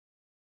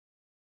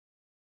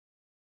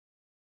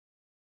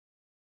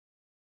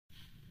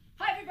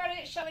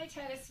everybody, it's Shelley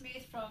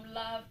Taylor-Smith from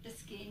Love the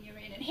Skin You're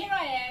In. And here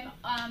I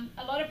am.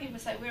 A lot of people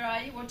say, where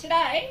are you? Well,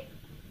 today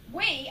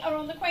we are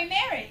on the Queen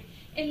Mary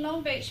in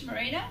Long Beach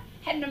Marina.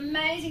 Had an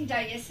amazing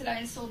day yesterday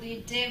and saw the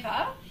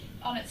Endeavour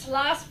on its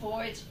last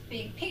voyage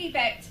being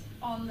piggybacked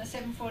on the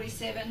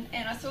 747,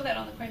 and I saw that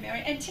on the Queen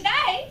Mary. And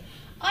today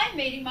I'm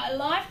meeting my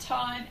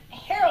lifetime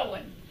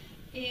heroine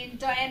in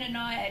Diana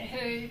Nyad,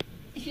 who,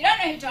 if you don't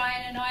know who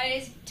Diana Nyad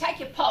is, take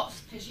your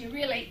pulse, because you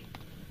really,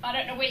 I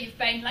don't know where you've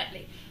been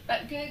lately,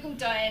 but Google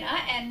Diana,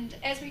 and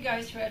as we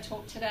go through our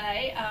talk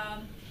today,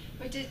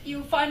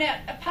 you'll find out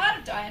a part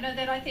of Diana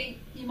that I think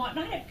you might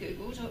not have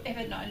Googled or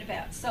ever known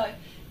about. So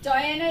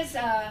Diana's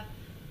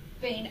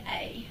been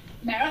a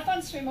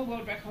marathon swimmer,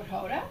 world record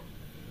holder,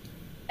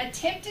 had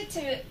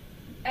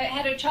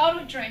a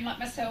childhood dream like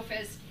myself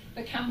as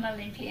become an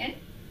Olympian,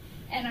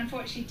 and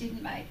unfortunately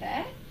didn't make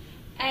that.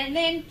 And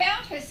then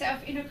found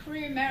herself in a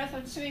career in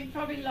marathon swimming,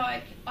 probably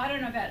like, I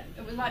don't know about,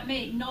 it was like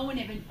me,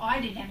 I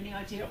didn't have any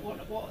idea what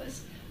it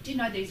was. Didn't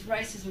know these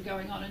races were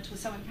going on until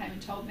someone came and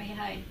told me,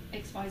 hey,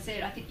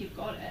 XYZ, I think you've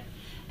got it.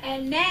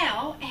 And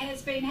now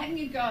has been having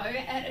a go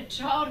at a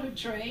childhood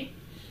dream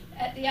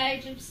at the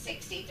age of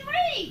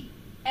 63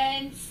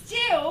 and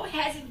still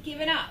hasn't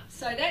given up.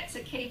 So that's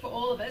a key for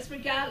all of us,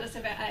 regardless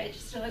of our age,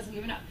 still hasn't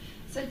given up.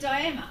 So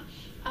Diana,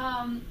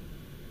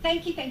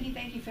 thank you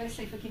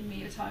firstly for giving me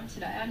your time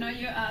today. I know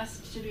you're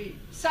asked to do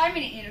so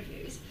many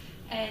interviews.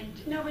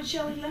 No, but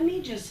Shelley, let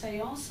me just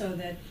say also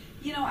that,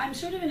 I'm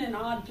sort of in an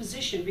odd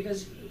position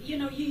because, you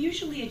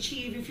usually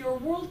achieve, if you're a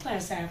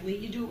world-class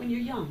athlete, you do it when you're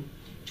young.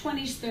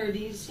 20s,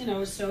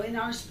 30s, so in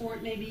our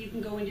sport, maybe you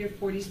can go into your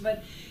 40s,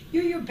 but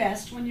you're your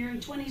best when you're in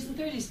 20s and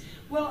 30s.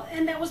 Well,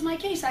 and that was my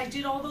case. I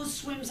did all those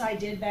swims I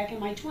did back in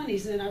my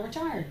 20s, and then I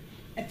retired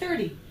at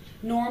 30.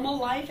 Normal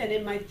life, and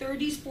in my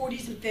 30s,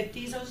 40s, and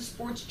 50s, I was a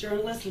sports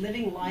journalist,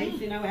 living life,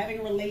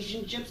 having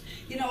relationships,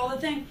 all the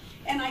thing.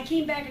 And I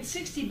came back at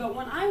 60, but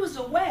when I was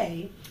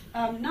away,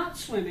 not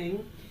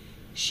swimming,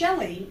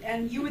 Shelley,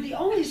 and you were the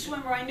only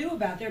swimmer I knew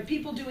about. There are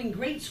people doing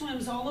great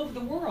swims all over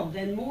the world,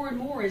 and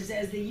more as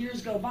the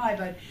years go by,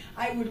 but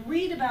I would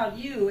read about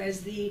you as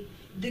the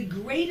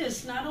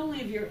greatest, not only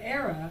of your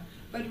era,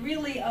 but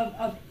really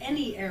of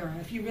any era,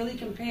 if you really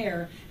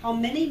compare how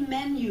many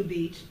men you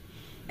beat,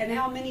 and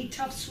how many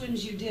tough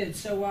swims you did.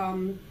 So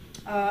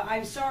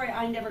I'm sorry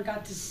I never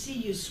got to see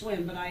you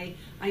swim, but I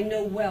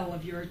know well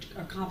of your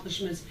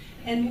accomplishments.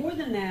 And more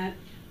than that,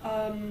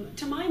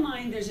 to my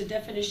mind, there's a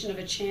definition of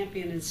a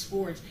champion in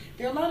sports.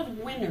 There are a lot of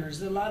winners.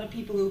 There are a lot of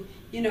people who,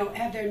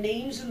 have their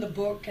names in the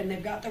book, and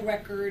they've got the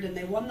record, and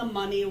they won the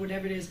money, or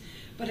whatever it is.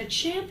 But a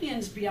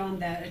champion's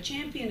beyond that. A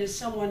champion is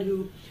someone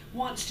who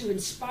wants to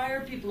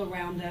inspire people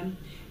around them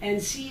and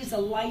sees a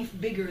life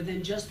bigger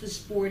than just the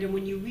sport. And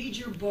when you read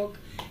your book,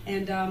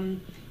 and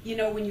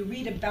when you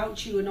read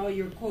about you and all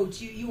your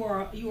quotes, you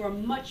are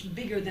much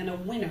bigger than a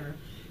winner.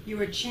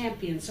 You're a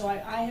champion. So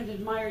I have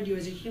admired you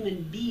as a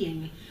human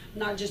being,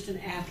 not just an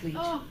athlete.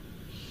 Oh,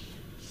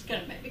 she's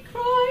going to make me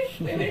cry.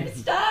 We haven't even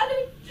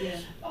started.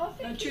 Yeah. Oh,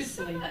 thank you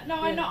so truthfully. much. No,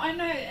 Yeah. I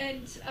know,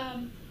 and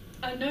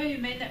I know you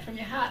mean that from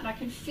your heart, and I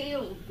can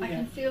feel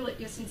it,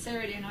 your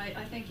sincerity, and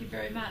I thank you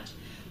very much.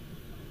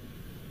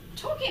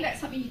 Talking about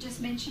something you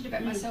just mentioned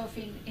about myself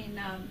in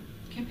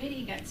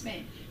competing against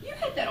men, you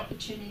had that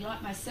opportunity,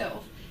 like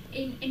myself,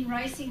 in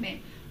racing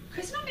men.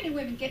 Because not many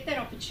women get that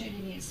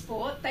opportunity in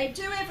sport. They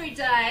do every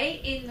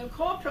day in the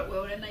corporate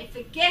world, and they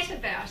forget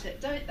about it,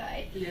 don't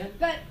they? Yeah.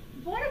 But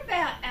what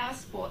about our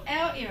sport,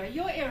 our era,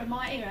 your era,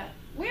 my era?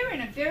 We're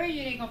in a very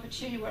unique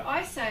opportunity where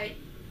I say,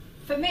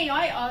 for me,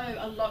 I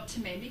owe a lot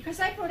to men because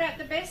they brought out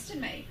the best in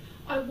me.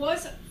 I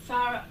was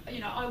far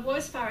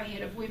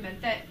ahead of women.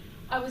 That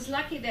I was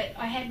lucky that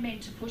I had men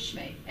to push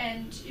me.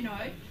 And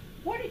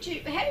how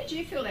did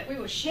you feel that we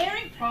were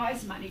sharing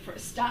prize money for a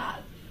start?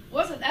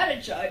 Wasn't that a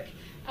joke?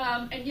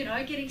 And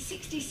getting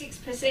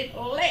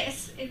 66%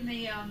 less in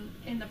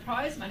the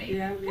prize money.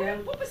 Yeah.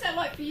 What was that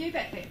like for you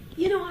back then?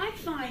 I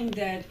find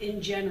that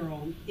in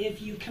general,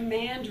 if you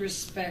command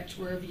respect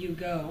wherever you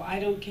go, I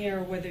don't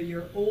care whether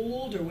you're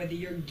old or whether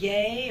you're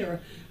gay or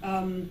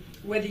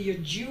whether you're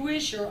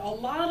Jewish, or a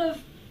lot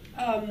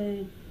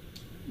of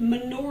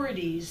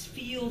minorities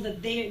feel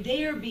that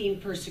they are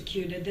being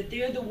persecuted, that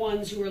they're the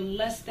ones who are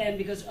less than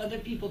because other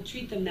people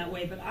treat them that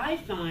way. But I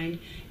find,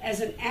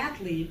 as an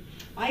athlete,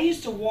 I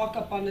used to walk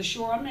up on the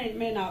shore. I'm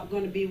not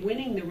going to be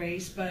winning the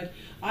race, but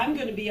I'm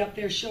going to be up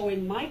there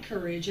showing my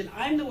courage, and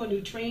I'm the one who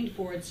trained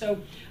for it.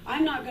 So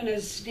I'm not going to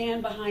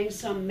stand behind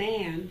some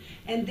man,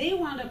 and they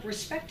wound up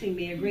respecting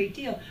me a great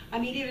deal. I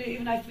mean,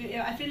 even I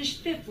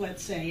finished 5th,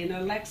 let's say,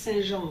 in Lac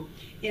Saint-Jean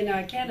in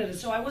Canada.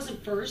 So I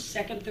wasn't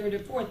 1st, 2nd, 3rd, or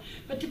 4th,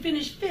 but to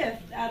finish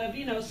 5th out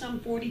of,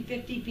 some 40,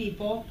 50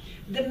 people,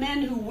 the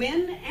men who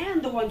win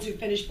and the ones who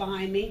finish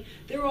behind me,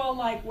 they're all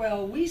like,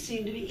 well, we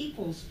seem to be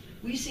equals.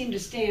 We seem to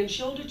stand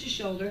shoulder to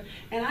shoulder,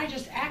 and I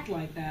just act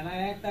like that.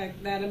 I act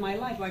like that in my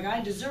life, like I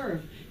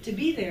deserve to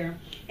be there.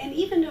 And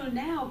even though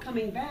now,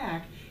 coming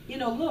back,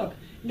 look,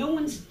 no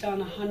one's done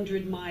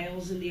 100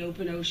 miles in the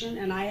open ocean,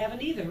 and I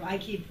haven't either. I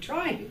keep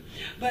trying.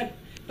 But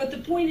the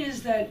point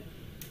is that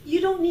You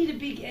don't need a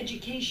big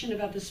education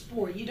about the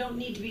sport. You don't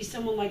need to be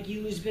someone like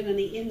you who's been on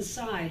the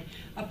inside.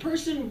 A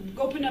person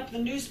open up the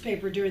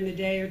newspaper during the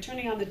day or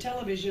turning on the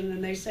television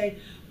and they say,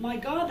 my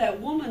God,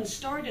 that woman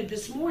started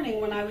this morning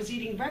when I was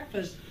eating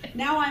breakfast.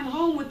 Now I'm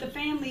home with the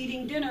family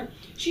eating dinner.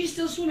 She's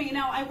still swimming. And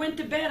now I went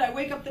to bed. I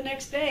wake up the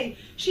next day.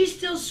 She's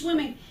still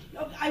swimming.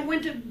 I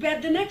went to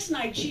bed the next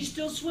night. She's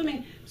still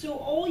swimming. So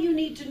all you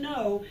need to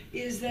know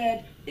is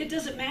that it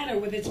doesn't matter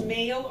whether it's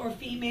male or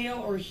female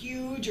or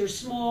huge or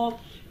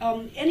small.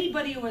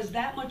 Anybody who has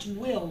that much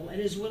will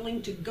and is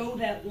willing to go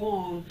that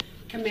long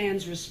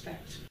commands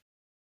respect.